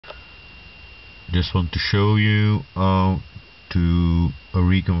Just want to show you how to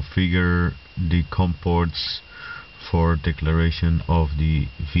reconfigure the COM ports for declaration of the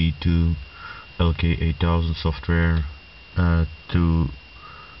V2 LK8000 software to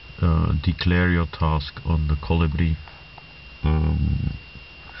declare your task on the Colibri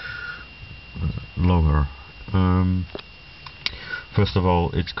logger. First of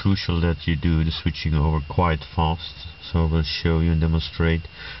all, it's crucial that you do the switching over quite fast, so I will show you and demonstrate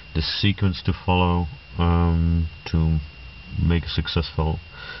the sequence to follow to make a successful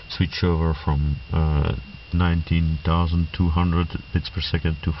switch over from 19,200 bits per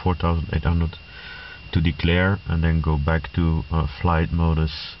second to 4,800 to declare, and then go back to flight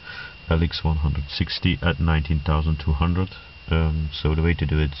modus LX160 at 19,200. So the way to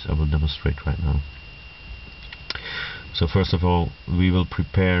do it I will demonstrate right now. So first of all, we will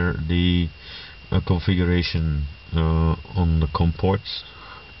prepare the configuration on the COM ports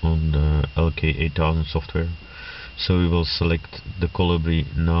on the LK8000 software. So we will select the Colibri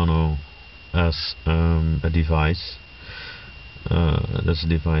Nano as a device. That's a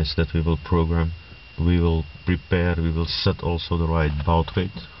device that we will program. We will prepare, we will set also the right baud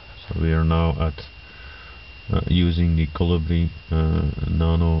rate. So we are now at using the Colibri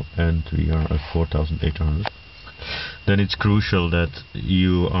Nano, and we are at 4,800. Then it's crucial that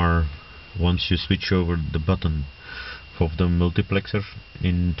you are, once you switch over the button of the multiplexer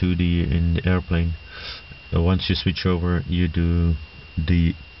in the airplane, once you switch over, you do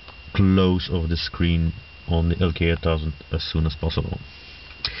the close of the screen on the LK8000 as soon as possible.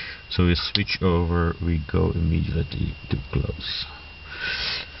 So we switch over, we go immediately to close.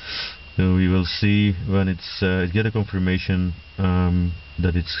 So we will see when it's get a confirmation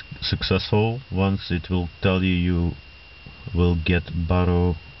that it's successful. Once it will tell you will get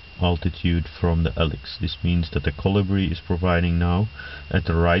baro altitude from the LX. This means that the Colibri is providing now at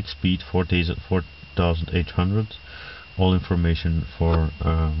the right speed 4,800 all information for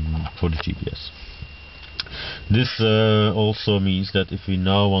the GPS. This also means that if we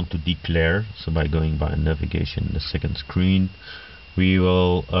now want to declare, so by going by navigation in the second screen, we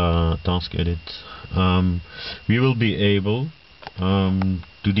will task edit. We will be able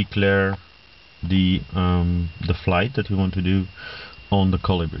to declare the flight that we want to do on the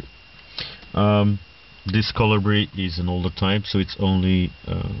Colibri. This Colibri is an older type, so it's only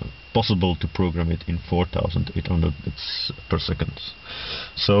possible to program it in 4,800 bits per second.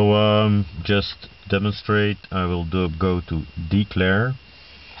 So just demonstrate, I will go to declare.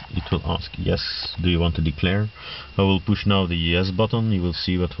 It will ask yes, do you want to declare? I will push now the yes button. You will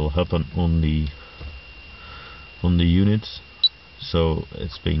see what will happen on the unit. So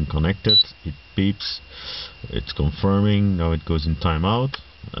it's being connected, it beeps, it's confirming. Now it goes in timeout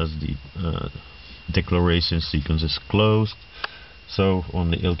as the declaration sequence is closed. So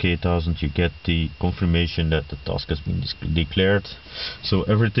on the LK8000 you get the confirmation that the task has been declared. So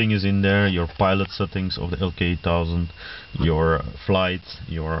everything is in there, your pilot settings of the LK8000, your flight,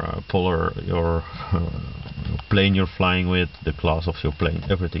 your polar, your plane you're flying with, the class of your plane,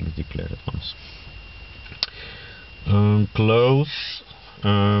 everything is declared at once. Close.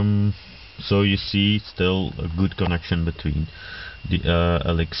 So you see still a good connection between the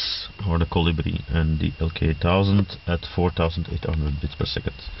LX or the Colibri and the LK8000 at 4,800 bits per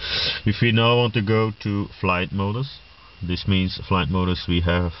second. If we now want to go to flight modus, this means flight modus we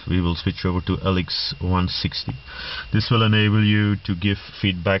will switch over to LX160. This will enable you to give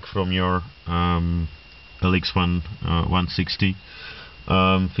feedback from your LX160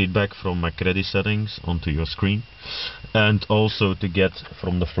 feedback from MacReady settings onto your screen, and also to get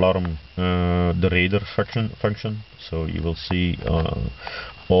from the Flarm the radar function. So you will see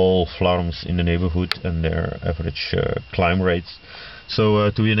all Flarms in the neighborhood and their average climb rates. So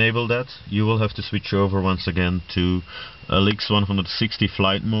to enable that, you will have to switch over once again to LX160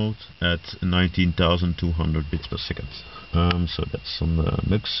 flight mode at 19,200 bits per second. So that's on the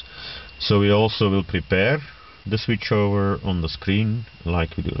MUX. So we also will prepare the switch over on the screen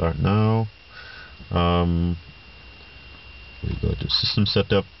like we do right now. We go to system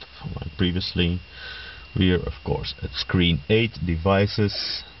setup like previously. We are of course at screen 8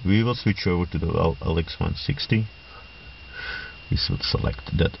 devices. We will switch over to the LX160. We should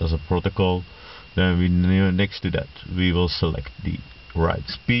select that as a protocol. Then we next to that we will select the right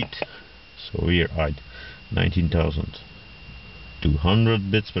speed. So we are at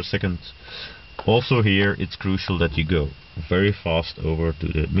 19,200 bits per second. Also here it's crucial that you go very fast over to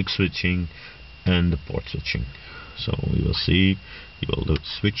the mix switching and the port switching. So we will see, you will do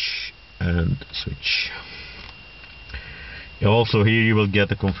switch and switch. Also here you will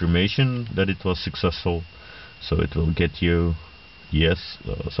get a confirmation that it was successful. So it will get you yes,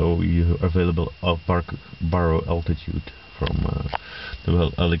 so you available baro altitude from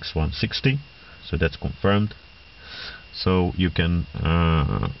the LX160, so that's confirmed. So you can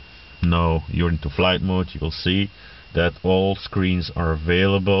now you're into flight mode. You will see that all screens are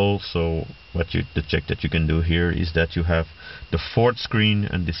available. So the check that you can do here is that you have the fourth screen,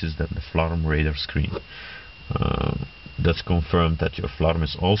 and this is then the Flarm radar screen. That's confirmed that your Flarm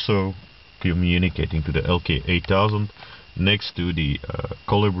is also communicating to the LK8000 next to the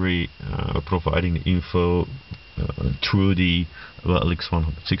Colibri, providing the info through the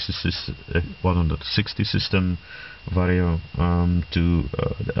LX160 system Vario to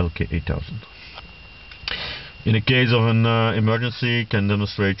the LK8000. In the case of an emergency, can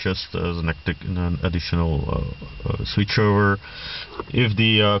demonstrate just as an additional switchover. If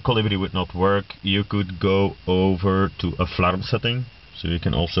the Colibri would not work, you could go over to a Flarm setting. So you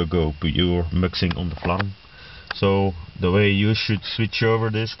can also go pure muxing on the Flarm. So the way you should switch over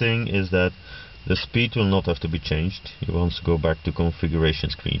this thing is that the speed will not have to be changed. You want to go back to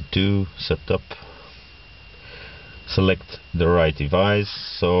configuration screen 2, setup, select the right device.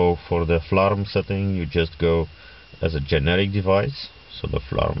 So for the Flarm setting, you just go as a generic device. So the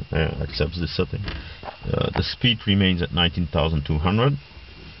Flarm accepts this setting. The speed remains at 19,200.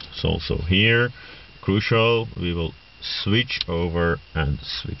 So also here, crucial, we will switch over and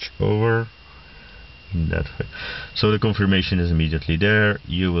switch over in that way. So the confirmation is immediately there.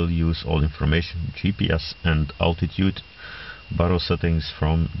 You will use all information, GPS and altitude baro settings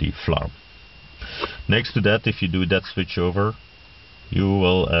from the Flarm. Next to that, if you do that switch over, you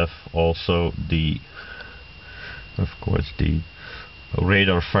will have also the, of course, the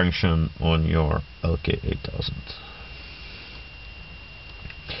radar function on your LK8000.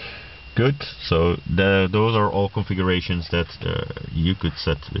 Good. So those are all configurations that you could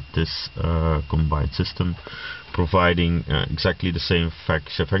set with this combined system, providing exactly the same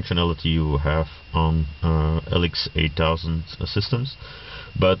functionality you have on LX8000 systems,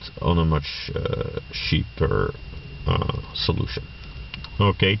 but on a much cheaper solution.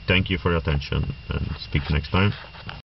 Okay, thank you for your attention, and speak next time.